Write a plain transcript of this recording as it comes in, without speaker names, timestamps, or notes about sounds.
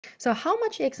So how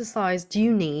much exercise do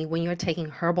you need when you're taking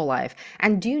Herbalife?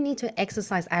 And do you need to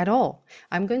exercise at all?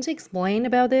 I'm going to explain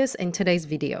about this in today's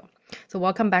video. So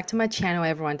welcome back to my channel,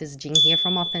 everyone. This is Jean here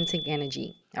from Authentic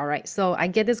Energy. All right, so I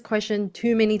get this question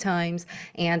too many times,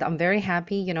 and I'm very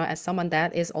happy, as someone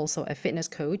that is also a fitness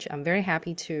coach, I'm very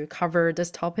happy to cover this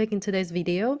topic in today's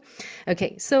video.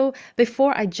 Okay, so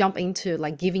before I jump into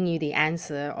like giving you the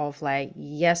answer of like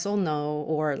yes or no,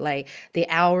 or like the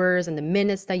hours and the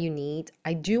minutes that you need,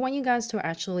 I do want you guys to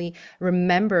actually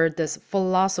remember this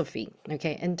philosophy,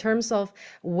 okay, in terms of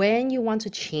when you want to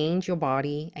change your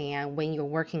body and when you're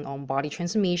working on body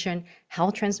transformation,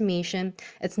 health transformation.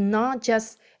 It's not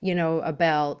just,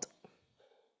 about.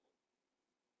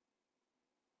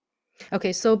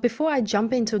 Okay, so before I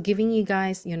jump into giving you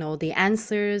guys, the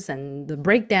answers and the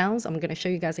breakdowns, I'm going to show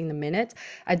you guys in a minute.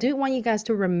 I do want you guys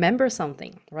to remember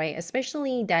something, right?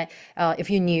 Especially that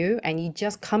if you're new and you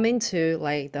just come into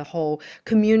like the whole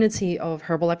community of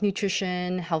Herbalife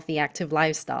nutrition, healthy, active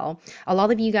lifestyle, a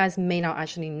lot of you guys may not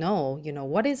actually know,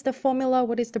 what is the formula?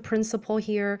 What is the principle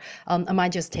here? Am I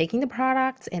just taking the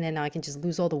products and then I can just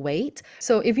lose all the weight?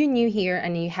 So if you're new here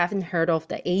and you haven't heard of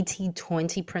the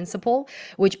 80-20 principle,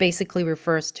 which basically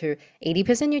refers to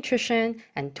 80% nutrition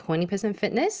and 20%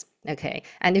 fitness. Okay.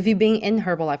 And if you've been in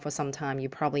Herbalife for some time, you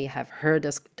probably have heard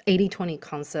this 80-20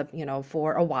 concept,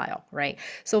 for a while, right?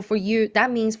 So for you, that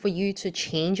means for you to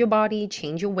change your body,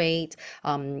 change your weight,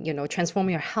 transform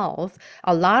your health,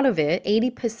 a lot of it,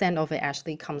 80% of it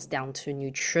actually comes down to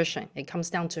nutrition. It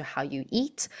comes down to how you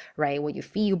eat, right? What you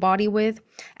feed your body with.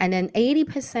 And then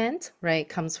 80%, right,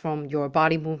 comes from your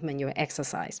body movement, your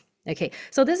exercise. Okay,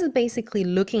 so this is basically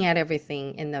looking at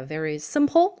everything in a very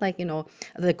simple, like,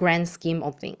 the grand scheme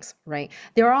of things, right?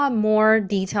 There are more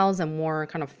details and more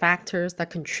kind of factors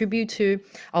that contribute to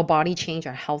our body change,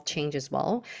 our health change as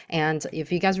well. And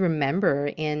if you guys remember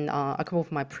in a couple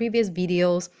of my previous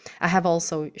videos, I have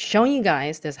also shown you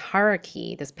guys this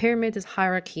hierarchy, this pyramid, this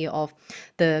hierarchy of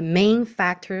the main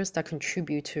factors that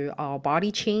contribute to our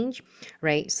body change,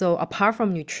 right? So apart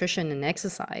from nutrition and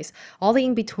exercise, all the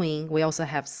in between, we also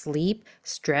have sleep,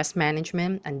 stress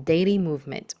management, and daily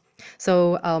movement.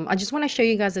 So I just want to show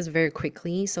you guys this very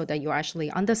quickly so that you actually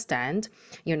understand,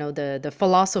 the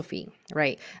philosophy,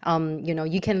 right?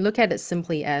 You can look at it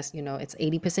simply as, it's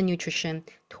 80% nutrition,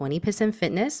 20%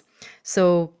 fitness.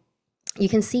 So you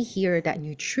can see here that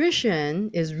nutrition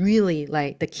is really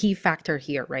like the key factor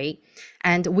here, right?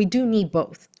 And we do need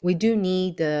both. We do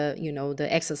need the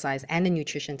exercise and the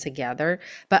nutrition together,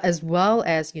 but as well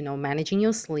as, managing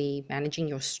your sleep, managing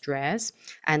your stress,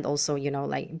 and also,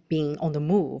 like being on the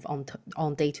move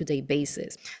on day-to-day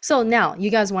basis. So now you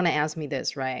guys want to ask me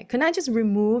this, right? Can I just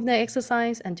remove the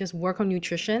exercise and just work on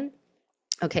nutrition?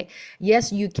 Okay,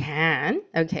 yes, you can.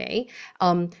 Okay,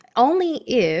 only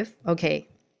if, okay,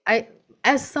 I,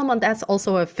 as someone that's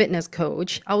also a fitness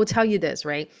coach, I will tell you this,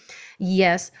 right?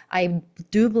 Yes, I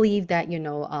do believe that,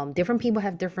 different people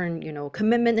have different,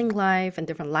 commitment in life and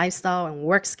different lifestyle and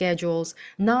work schedules.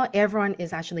 Not everyone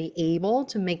is actually able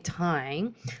to make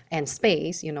time and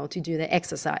space, to do the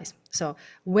exercise. So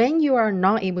when you are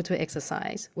not able to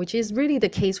exercise, which is really the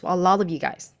case for a lot of you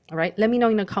guys, all right, let me know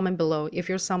in the comment below if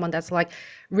you're someone that's like,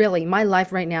 really, my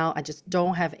life right now, I just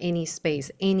don't have any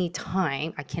space, any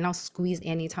time. I cannot squeeze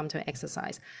any time to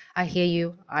exercise. I hear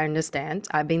you. I understand.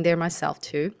 I've been there myself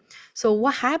too. So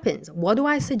what happens? What do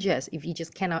I suggest if you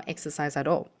just cannot exercise at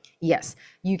all? Yes,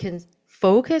 you can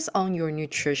focus on your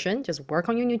nutrition, just work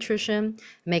on your nutrition,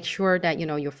 make sure that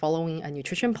you're following a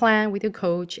nutrition plan with your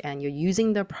coach and you're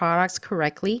using the products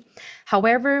correctly.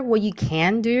 However, what you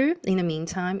can do in the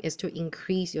meantime is to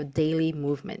increase your daily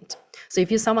movement. So if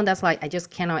you're someone that's like, I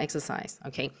just cannot exercise,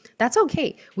 okay, that's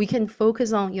okay. We can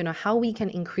focus on, how we can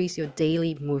increase your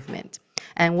daily movement.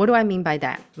 And what do I mean by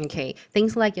that? Okay,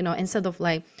 things like, instead of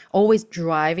like always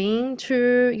driving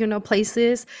to,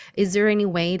 places, is there any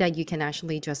way that you can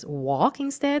actually just walk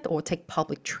instead or take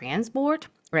public transport?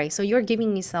 Right. So you're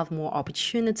giving yourself more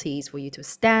opportunities for you to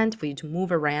stand, for you to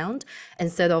move around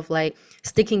instead of like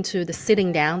sticking to the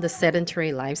sitting down, the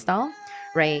sedentary lifestyle.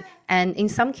 Right. And in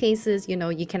some cases,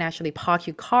 you can actually park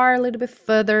your car a little bit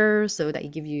further so that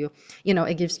it gives you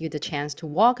the chance to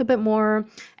walk a bit more.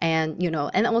 And,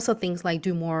 and also things like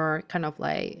do more kind of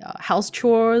like house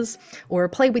chores or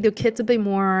play with your kids a bit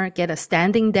more, get a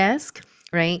standing desk.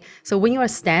 Right. So when you are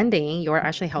standing, you're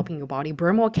actually helping your body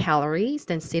burn more calories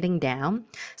than sitting down.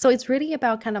 So it's really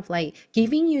about kind of like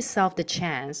giving yourself the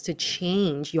chance to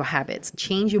change your habits,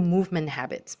 change your movement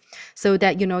habits so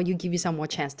that, you give yourself more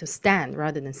chance to stand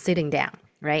rather than sitting down.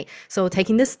 right? So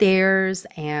taking the stairs,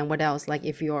 and what else? Like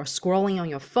if you're scrolling on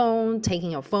your phone,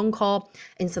 taking a phone call,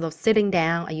 instead of sitting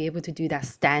down, are you able to do that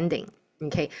standing?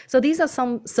 Okay, so these are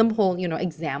some simple,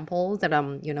 examples that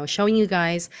I'm, showing you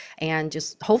guys, and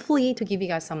just hopefully to give you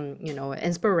guys some,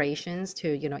 inspirations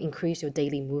to, increase your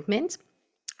daily movement.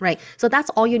 Right. So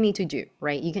that's all you need to do,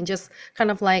 right? You can just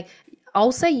kind of like,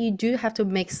 I'll say you do have to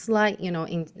make slight,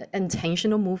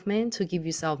 intentional movement to give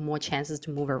yourself more chances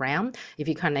to move around if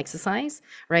you can't exercise,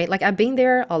 right? Like I've been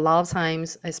there a lot of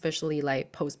times, especially like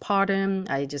postpartum.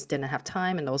 I just didn't have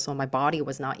time, and also my body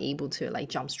was not able to like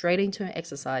jump straight into an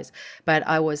exercise. But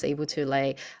I was able to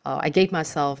like, I gave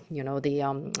myself,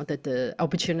 the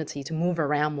opportunity to move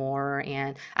around more,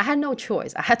 and I had no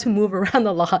choice. I had to move around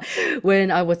a lot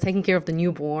when I was taking care of the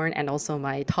newborn and also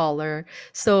my toddler.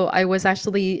 So I was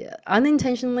actually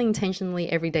unintentionally, intentionally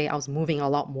every day I was moving a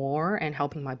lot more and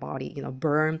helping my body,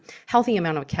 burn healthy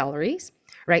amount of calories.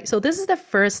 Right. So this is the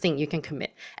first thing you can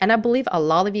commit. And I believe a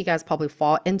lot of you guys probably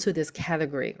fall into this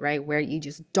category, right? Where you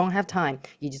just don't have time.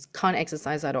 You just can't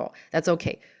exercise at all. That's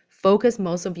okay. Focus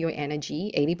most of your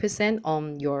energy, 80%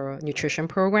 on your nutrition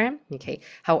program. Okay.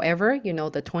 However, the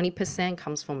 20%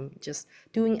 comes from just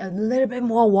doing a little bit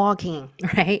more walking,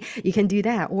 right? You can do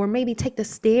that. Or maybe take the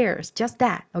stairs, just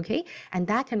that. Okay. And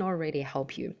that can already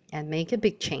help you and make a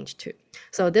big change too.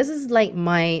 So this is like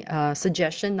my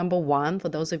suggestion number one for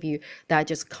those of you that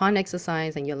just can't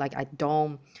exercise and you're like, I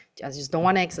just don't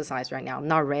want to exercise right now. I'm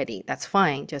not ready. That's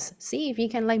fine. Just see if you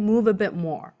can like move a bit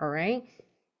more. All right.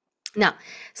 Now,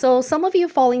 so some of you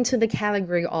fall into the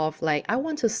category of like, I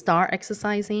want to start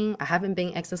exercising. I haven't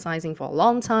been exercising for a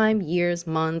long time, years,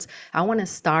 months. I want to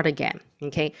start again.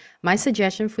 Okay. My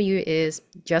suggestion for you is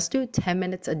just do 10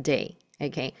 minutes a day.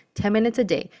 Okay. 10 minutes a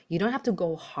day. You don't have to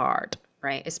go hard,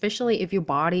 right? Especially if your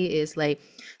body is like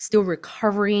still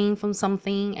recovering from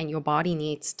something and your body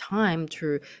needs time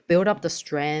to build up the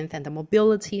strength and the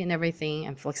mobility and everything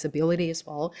and flexibility as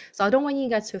well. So I don't want you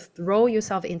guys to throw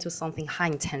yourself into something high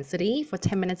intensity for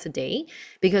 10 minutes a day,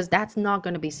 because that's not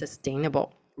going to be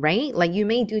sustainable. Right? Like you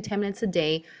may do 10 minutes a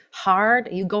day hard,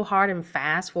 you go hard and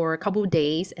fast for a couple of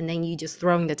days, and then you just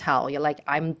throw in the towel. You're like,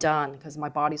 I'm done because my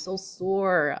body's so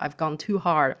sore. I've gone too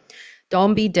hard.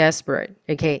 Don't be desperate.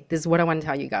 Okay. This is what I want to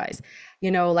tell you guys.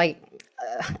 Like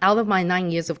out of my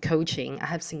 9 years of coaching, I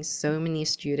have seen so many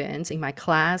students in my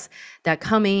class that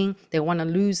come in, they want to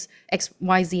lose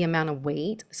XYZ amount of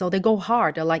weight. So they go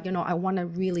hard. They're like, I want to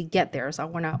really get there. So I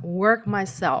want to work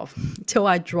myself till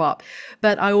I drop.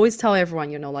 But I always tell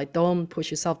everyone, like don't push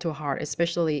yourself too hard,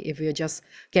 especially if you're just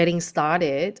getting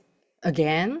started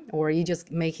again, or you're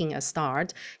just making a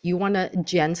start. You want to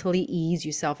gently ease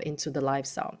yourself into the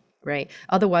lifestyle. Right?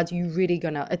 Otherwise,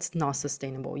 it's not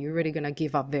sustainable. You're really gonna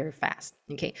give up very fast.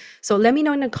 Okay. So let me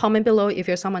know in the comment below if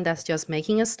you're someone that's just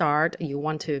making a start, you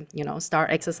want to,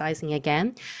 start exercising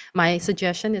again. My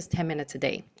suggestion is 10 minutes a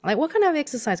day. Like what kind of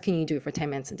exercise can you do for 10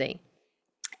 minutes a day?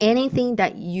 Anything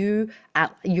that you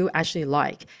actually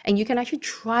like, and you can actually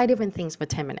try different things for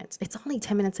 10 minutes. It's only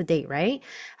 10 minutes a day, right?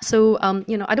 So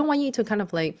I don't want you to kind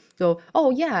of like go,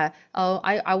 oh yeah,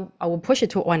 I will push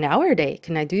it to 1 hour a day.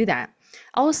 Can I do that?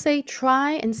 I will say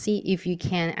try and see if you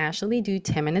can actually do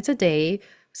 10 minutes a day,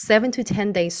 7 to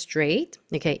 10 days straight.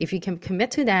 Okay, if you can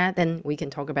commit to that, then we can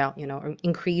talk about,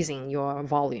 increasing your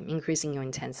volume, increasing your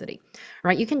intensity,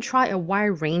 right? You can try a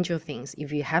wide range of things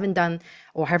if you haven't done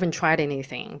or haven't tried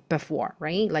anything before,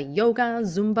 right? Like yoga,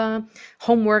 Zumba,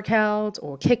 home workout,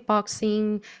 or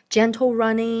kickboxing, gentle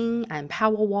running, and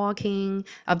power walking.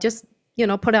 I've just,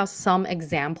 put out some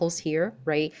examples here,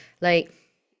 right? Like,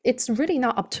 it's really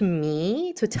not up to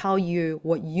me to tell you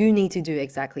what you need to do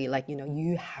exactly. Like,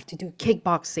 you have to do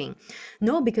kickboxing.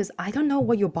 No, because I don't know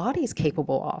what your body is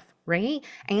capable of, right?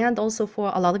 And also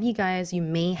for a lot of you guys, you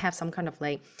may have some kind of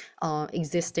like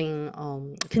existing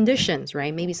conditions,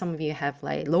 right? Maybe some of you have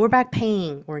like lower back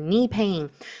pain or knee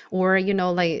pain, or,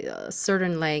 like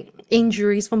certain like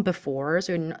injuries from before.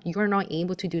 So you're not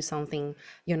able to do something,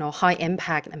 high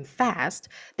impact and fast.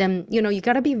 Then, you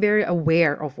got to be very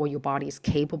aware of what your body is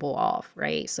capable of,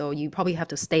 right? So you probably have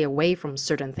to stay away from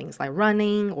certain things like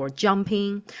running or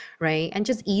jumping, right? And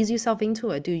just ease yourself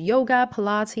into it. Do yoga,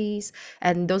 Pilates,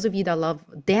 and those of you that love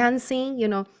dancing,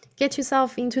 get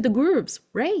yourself into the groups,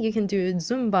 right? You can do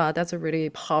Zumba. That's a really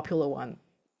popular one.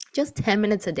 Just 10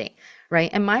 minutes a day, right?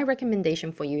 And my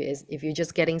recommendation for you is if you're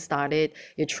just getting started,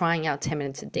 you're trying out 10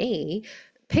 minutes a day,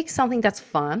 pick something that's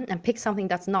fun and pick something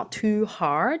that's not too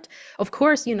hard. Of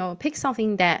course, pick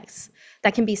something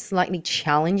that can be slightly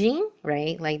challenging,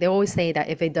 right? Like they always say that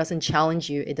if it doesn't challenge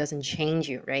you, it doesn't change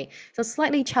you, right? So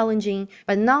slightly challenging,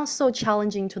 but not so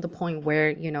challenging to the point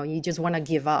where, you just want to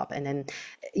give up and then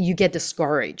you get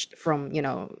discouraged from,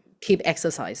 keep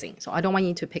exercising. So I don't want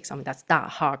you to pick something that's that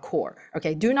hardcore.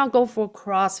 Okay. Do not go for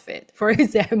CrossFit, for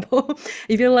example.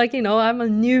 If you're like, I'm a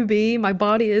newbie, my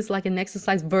body is like an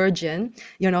exercise virgin,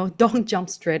 don't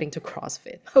jump straight into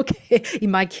CrossFit. Okay. It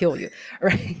might kill you.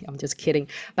 Right. I'm just kidding.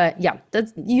 But yeah,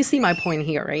 you see my point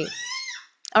here, right?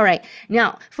 All right.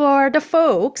 Now, for the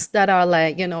folks that are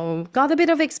like, got a bit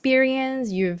of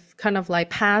experience, you've kind of like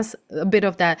passed a bit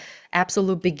of that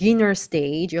absolute beginner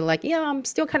stage. You're like, yeah, I'm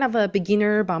still kind of a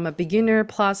beginner, but I'm a beginner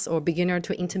plus or beginner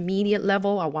to intermediate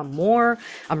level. I want more.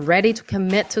 I'm ready to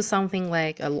commit to something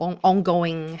like a long,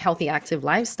 ongoing, healthy, active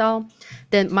lifestyle.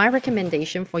 Then my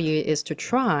recommendation for you is to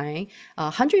try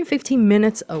 150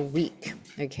 minutes a week.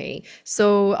 Okay.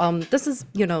 So this is,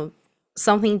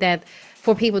 something that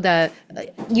for people that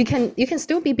you can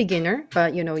still be beginner,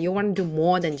 but you want to do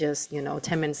more than just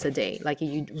 10 minutes a day. Like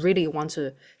you really want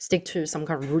to stick to some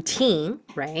kind of routine,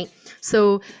 right?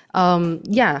 So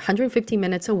yeah, 150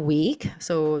 minutes a week,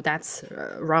 so that's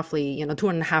roughly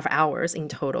 2.5 hours in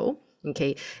total.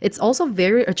 Okay, it's also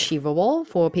very achievable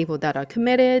for people that are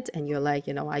committed and you're like,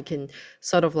 I can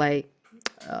sort of like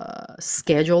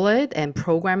schedule it and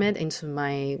program it into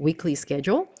my weekly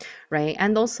schedule, right?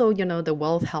 And also, the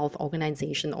World Health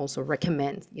Organization also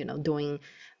recommends, doing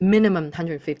minimum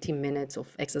 150 minutes of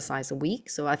exercise a week.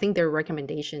 So I think their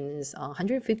recommendation is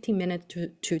 150 minutes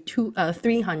to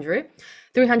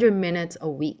 300 minutes a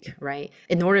week, right?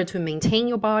 In order to maintain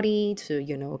your body,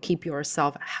 to, keep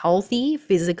yourself healthy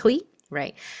physically,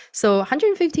 right? So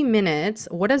 150 minutes,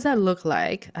 what does that look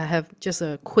like? I have just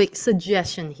a quick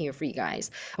suggestion here for you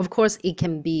guys. Of course, it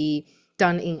can be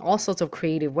done in all sorts of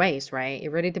creative ways, right? It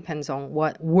really depends on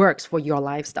what works for your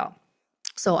lifestyle.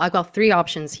 So I got 3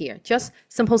 options here, just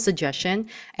simple suggestion.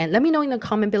 And let me know in the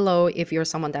comment below if you're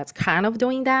someone that's kind of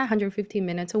doing that 150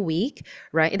 minutes a week,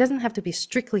 right? It doesn't have to be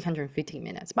strictly 150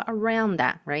 minutes, but around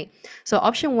that, right? So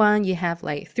option 1, you have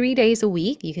like 3 days a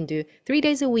week. You can do 3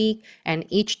 days a week and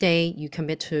each day you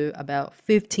commit to about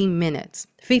 15 minutes.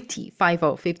 50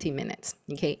 minutes.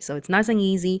 Okay, so it's nice and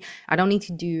easy. I don't need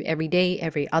to do every day,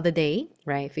 every other day,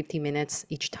 right? 50 minutes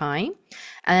each time.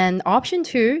 And option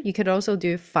 2, you could also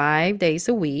do 5 days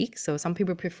a week. So some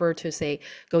people prefer to say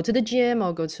go to the gym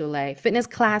or go to like fitness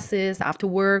classes after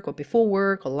work or before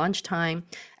work or lunchtime,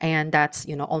 and that's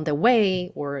on the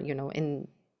way or in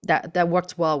that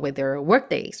works well with their work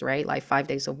days, right? Like 5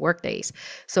 days of work days.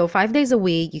 So 5 days a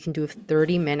week, you can do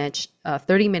 30 minutes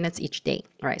each day,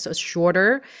 right? So it's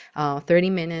shorter. 30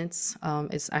 minutes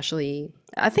is actually,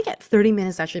 I think at 30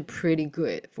 minutes actually pretty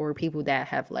good for people that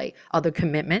have like other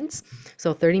commitments.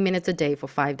 So 30 minutes a day for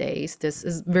 5 days. This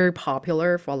is very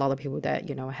popular for a lot of people that,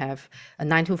 have a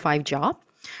 9 to 5 job,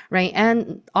 right?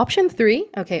 And option 3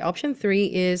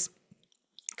 is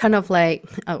kind of like,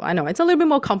 oh, I know it's a little bit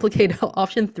more complicated,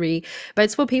 option 3, but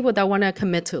it's for people that want to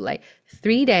commit to like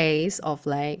 3 days of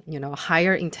like,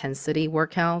 higher intensity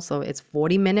workout. So it's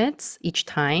 40 minutes each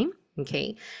time.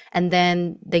 Okay. And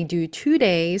then they do 2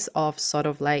 days of sort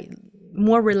of like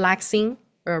more relaxing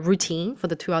routine for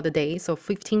the 2 other days. So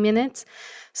 15 minutes.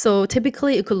 So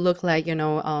typically it could look like,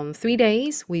 3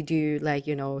 days we do like,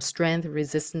 strength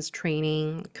resistance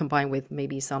training combined with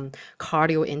maybe some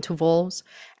cardio intervals.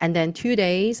 And then 2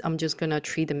 days, I'm just going to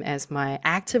treat them as my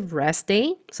active rest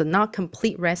day. So not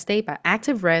complete rest day, but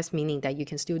active rest, meaning that you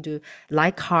can still do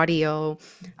light cardio,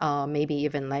 maybe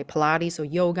even like Pilates or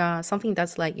yoga, something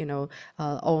that's like,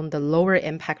 on the lower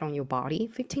impact on your body,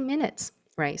 15 minutes.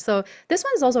 Right. So this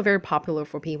one is also very popular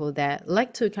for people that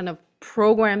like to kind of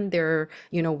program their,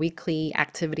 weekly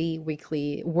activity,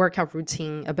 weekly workout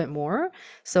routine a bit more.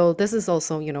 So this is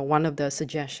also, one of the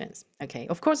suggestions. Okay.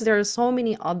 Of course, there are so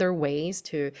many other ways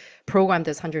to program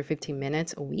this 150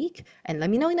 minutes a week. And let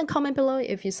me know in the comment below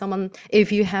if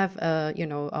you have,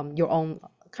 your own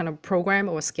kind of program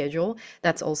or schedule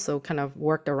that's also kind of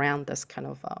worked around this kind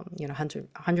of,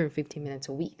 150 minutes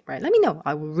a week, right? Let me know.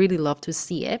 I would really love to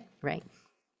see it, right?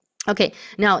 Okay,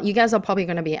 now you guys are probably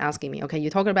going to be asking me, okay, you're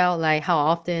talking about like how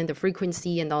often, the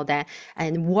frequency and all that,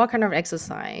 and what kind of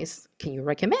exercise can you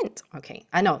recommend? Okay,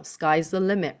 I know sky's the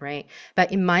limit, right?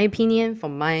 But in my opinion,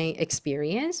 from my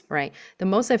experience, right, the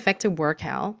most effective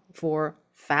workout for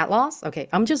fat loss, okay,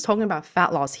 I'm just talking about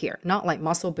fat loss here, not like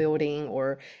muscle building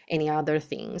or any other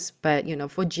things, but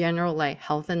for general like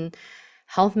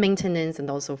health maintenance and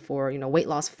also for, weight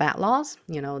loss, fat loss,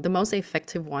 the most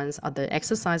effective ones are the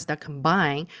exercise that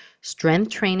combine strength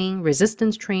training,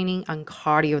 resistance training, and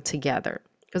cardio together.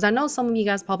 Because I know some of you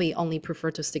guys probably only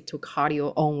prefer to stick to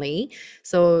cardio only.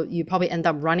 So you probably end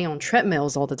up running on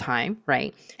treadmills all the time,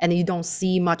 right? And you don't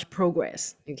see much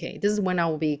progress. Okay. This is when I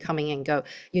will be coming and go.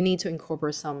 You need to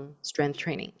incorporate some strength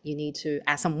training. You need to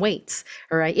add some weights,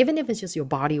 all right? Even if it's just your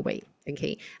body weight.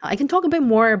 Okay. I can talk a bit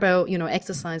more about,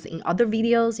 exercise in other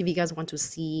videos if you guys want to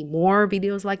see more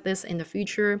videos like this in the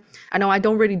future. I know I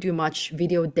don't really do much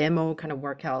video demo kind of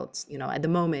workouts, at the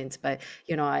moment, but,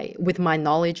 with my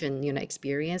knowledge and,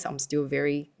 experience, I'm still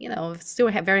very,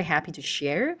 very happy to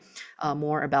share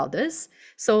more about this.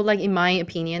 So like in my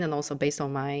opinion, and also based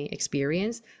on my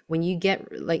experience, when you get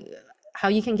like how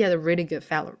you can get a really good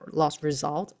fat loss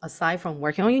result, aside from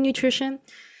working on your nutrition,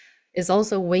 is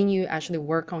also when you actually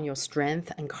work on your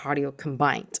strength and cardio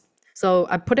combined. So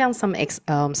I put down some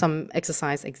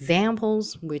exercise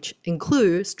examples, which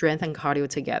include strength and cardio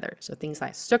together. So things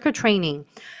like circuit training,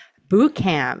 boot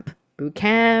camp.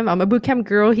 I'm a boot camp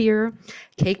girl here.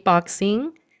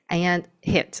 Kickboxing and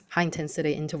HIIT, high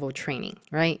intensity interval training,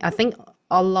 right? I think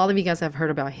a lot of you guys have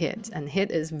heard about HIIT, and HIIT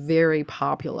is very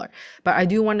popular. But I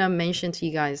do want to mention to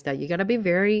you guys that you got to be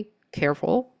very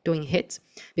careful doing HIIT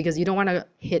because you don't want to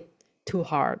hit too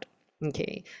hard.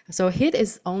 Okay. So HIIT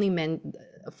is only meant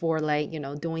for like,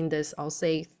 doing this, I'll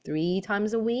say 3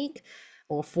 times a week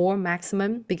or 4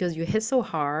 maximum, because you hit so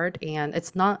hard and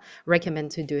it's not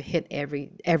recommended to do HIIT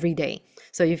every day.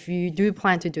 So if you do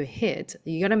plan to do HIIT,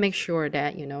 you got to make sure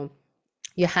that,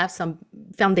 you have some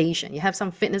foundation, you have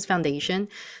some fitness foundation,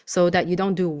 so that you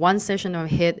don't do one session of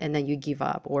HIIT and then you give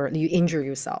up or you injure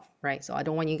yourself, right? So I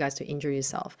don't want you guys to injure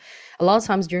yourself. A lot of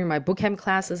times during my bootcamp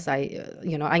classes, I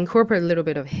incorporate a little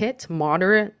bit of HIIT,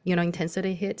 moderate,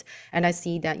 intensity HIIT, and I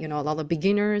see that, a lot of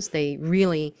beginners, they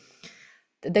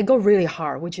go really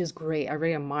hard, which is great. I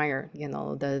really admire,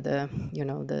 the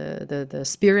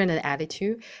spirit and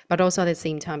attitude. But also at the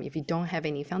same time, if you don't have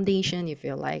any foundation, if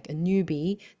you're like a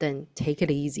newbie, then take it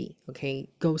easy. Okay,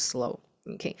 go slow.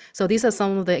 Okay, so these are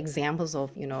some of the examples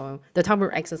of, the type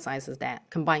of exercises that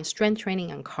combine strength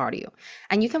training and cardio.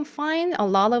 And you can find a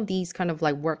lot of these kind of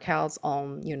like workouts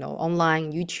on,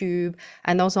 online, YouTube,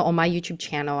 and also on my YouTube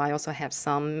channel. I also have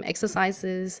some exercise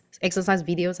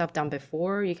videos I've done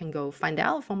before. You can go find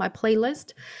out from my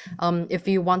playlist. If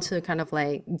you want to kind of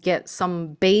like get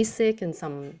some basic and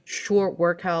some short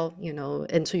workout,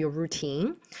 into your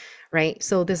routine. Right?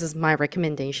 So this is my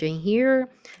recommendation here.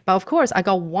 But of course, I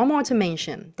got one more to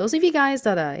mention. Those of you guys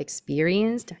that are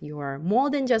experienced, you are more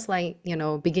than just like,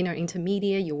 beginner,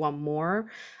 intermediate, you want more.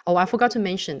 Oh, I forgot to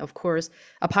mention, of course,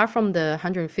 apart from the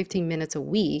 115 minutes a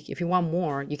week, if you want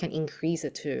more, you can increase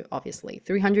it to obviously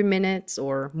 300 minutes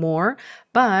or more.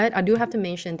 But I do have to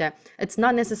mention that it's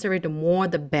not necessarily the more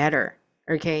the better.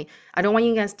 Okay, I don't want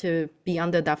you guys to be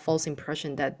under that false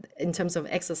impression that in terms of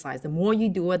exercise, the more you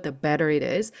do it, the better it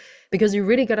is, because you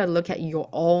really got to look at your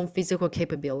own physical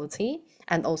capability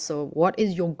and also what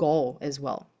is your goal as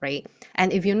well, right?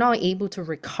 And if you're not able to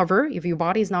recover, if your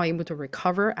body is not able to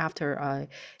recover after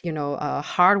a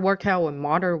hard workout or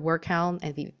moderate workout,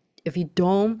 and if you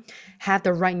don't have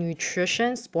the right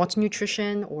nutrition, sports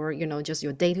nutrition, or just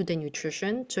your day-to-day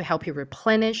nutrition to help you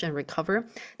replenish and recover,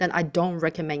 then I don't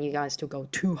recommend you guys to go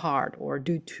too hard or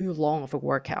do too long of a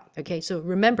workout. Okay, so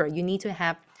remember, you need to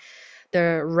have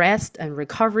the rest and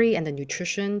recovery and the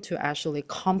nutrition to actually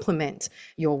complement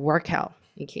your workout.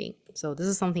 Okay, so this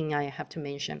is something I have to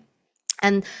mention.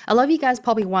 And a lot of you guys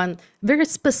probably want very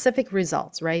specific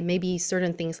results, right? Maybe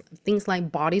certain things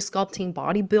like body sculpting,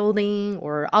 bodybuilding,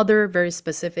 or other very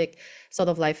specific sort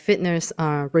of like fitness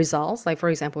results. Like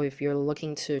for example, if you're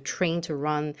looking to train to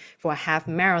run for a half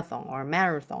marathon or a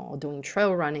marathon or doing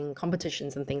trail running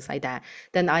competitions and things like that,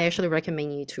 then I actually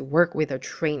recommend you to work with a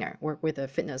trainer, work with a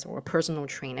fitness or a personal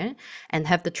trainer, and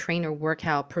have the trainer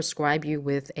prescribe you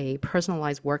with a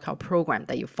personalized workout program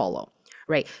that you follow.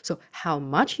 Right. So how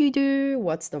much you do,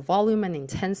 what's the volume and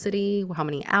intensity, how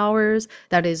many hours,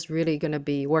 that is really going to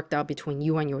be worked out between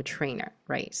you and your trainer.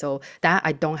 Right. So that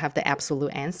I don't have the absolute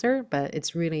answer, but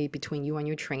it's really between you and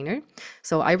your trainer.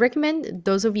 So I recommend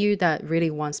those of you that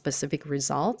really want specific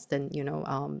results, then,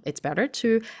 it's better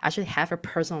to actually have a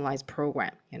personalized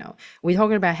program. We're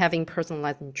talking about having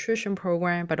personalized nutrition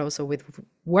program, but also with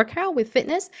workout, with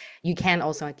fitness, you can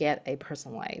also get a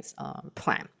personalized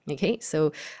plan. Okay.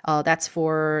 So that's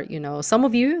for, some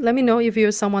of you. Let me know if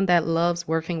you're someone that loves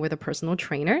working with a personal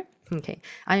trainer. Okay.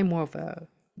 I am more of a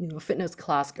fitness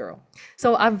class girl.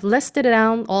 So I've listed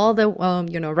down all the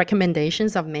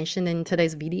recommendations I've mentioned in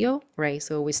today's video, right?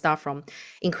 So we start from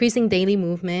increasing daily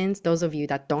movements. Those of you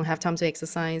that don't have time to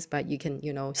exercise, but you can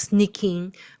sneak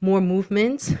in more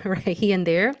movements right here and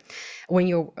there when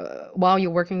you're while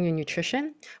you're working your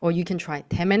nutrition. Or you can try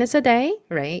 10 minutes a day,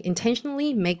 right?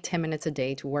 Intentionally make 10 minutes a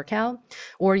day to work out.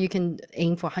 Or you can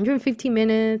aim for 150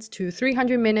 minutes to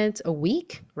 300 minutes a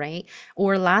week, right?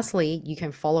 Or lastly, you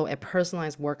can follow a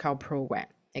personalized workout program.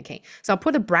 Okay, so I'll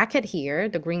put a bracket here,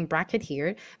 the green bracket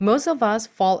here. Most of us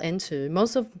fall into,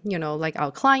 most of, like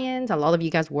our clients, a lot of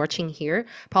you guys watching here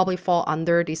probably fall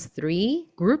under these three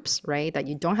groups, right? That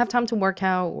you don't have time to work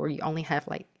out, or you only have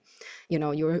like,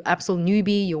 you're absolute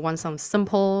newbie, you want something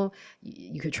simple,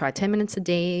 you could try 10 minutes a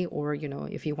day, or,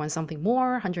 if you want something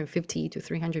more, 150 to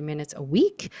 300 minutes a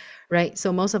week, right?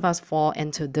 So most of us fall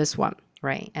into this one,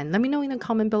 right? And let me know in the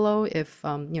comment below if,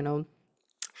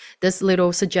 this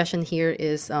little suggestion here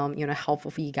is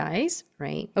helpful for you guys,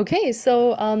 right? Okay,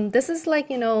 so this is like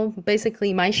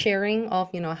basically my sharing of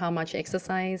how much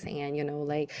exercise, and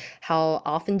like how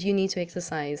often do you need to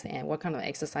exercise, and what kind of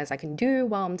exercise I can do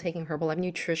while I'm taking Herbalife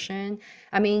nutrition.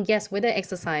 I mean, yes, with the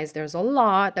exercise there's a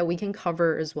lot that we can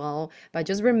cover as well, but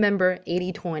just remember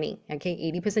 80-20.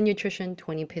 Okay, 80% nutrition,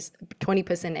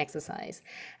 20% exercise.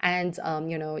 And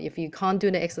if you can't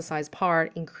do the exercise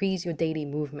part, increase your daily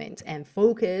movement and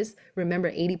focus.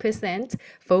 Remember, 80%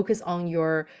 focus on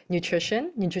your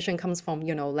nutrition. Nutrition comes from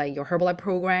like your Herbalife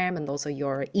program, and also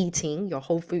your eating, your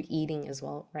whole food eating as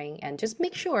well, right? And just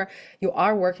make sure you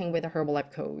are working with a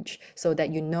Herbalife coach, so that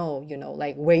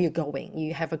like where you're going,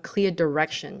 you have a clear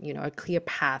direction, a clear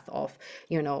path of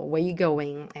where you're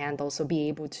going, and also be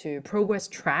able to progress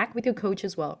track with your coach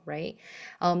as well, right?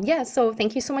 Yeah, so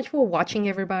thank you so much for watching,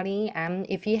 everybody. And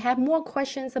if you have more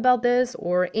questions about this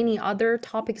or any other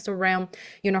topics around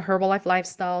Herbalife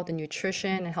lifestyle, the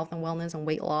nutrition and health and wellness and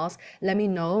weight loss, let me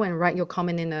know and write your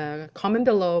comment in a comment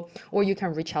below, or you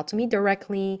can reach out to me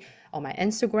directly on my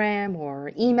Instagram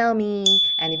or email me.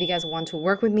 And if you guys want to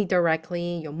work with me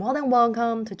directly, you're more than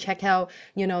welcome to check out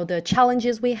the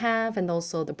challenges we have, and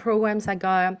also the programs I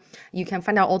got. You can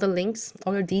find out all the links,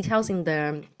 all the details in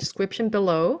the description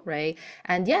below, right?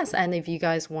 And yes, and if you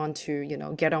guys want to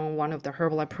get on one of the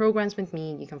Herbalife programs with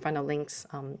me, you can find the links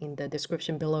in the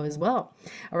description below as well.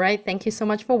 All right, thank you so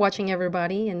much for watching,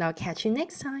 everybody, and I'll catch you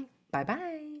next time. Bye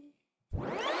bye.